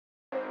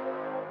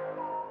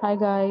Hi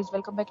guys,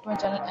 welcome back to my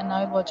channel and now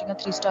you're watching a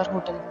 3-star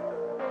hotel.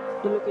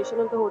 The location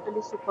of the hotel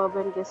is superb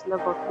and guests love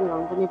walking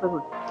around the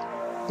neighborhood.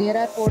 There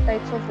are 4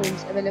 types of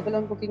rooms available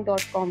on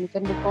booking.com. You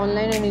can book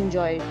online and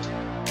enjoy it.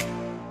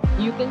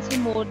 You can see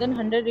more than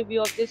 100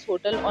 reviews of this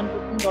hotel on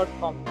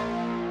booking.com.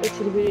 Its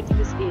review rating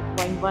is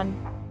 8.1,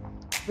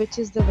 which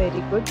is the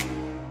very good.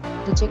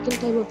 The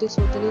check-in time of this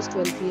hotel is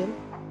 12 p.m.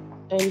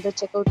 and the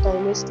checkout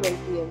time is 12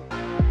 p.m.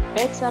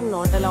 Pets are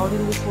not allowed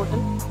in this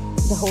hotel.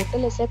 The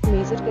hotel accepts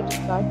major credit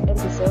card and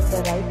reserves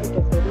the right to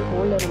temporarily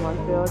hold an amount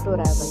prior to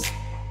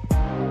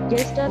arrival.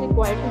 Guests are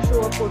required to show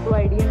a photo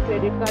ID and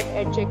credit card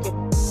at check-in.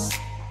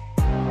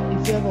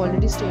 If you have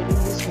already stayed in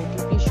this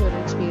hotel, please share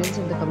your experience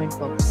in the comment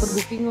box. For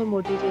booking or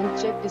more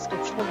details, check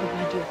description of the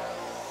video.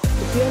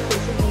 If you are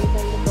facing any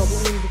kind of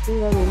problem in booking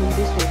a room in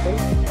this hotel,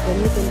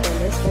 then you can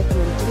tell us that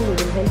we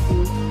will help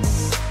you.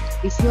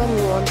 If you are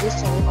new on this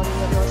channel or you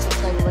have not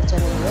subscribed our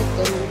channel yet,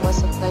 then you must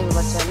subscribe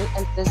our channel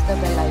and press the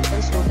bell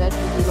icon so that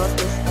you do not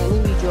miss any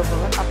video of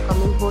our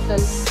upcoming hotel.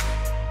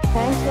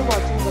 Thanks for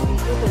watching the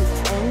video till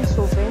the end.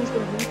 So friends,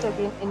 will meet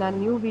again in a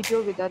new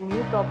video with a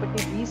new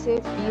property. Be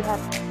safe, be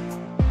happy.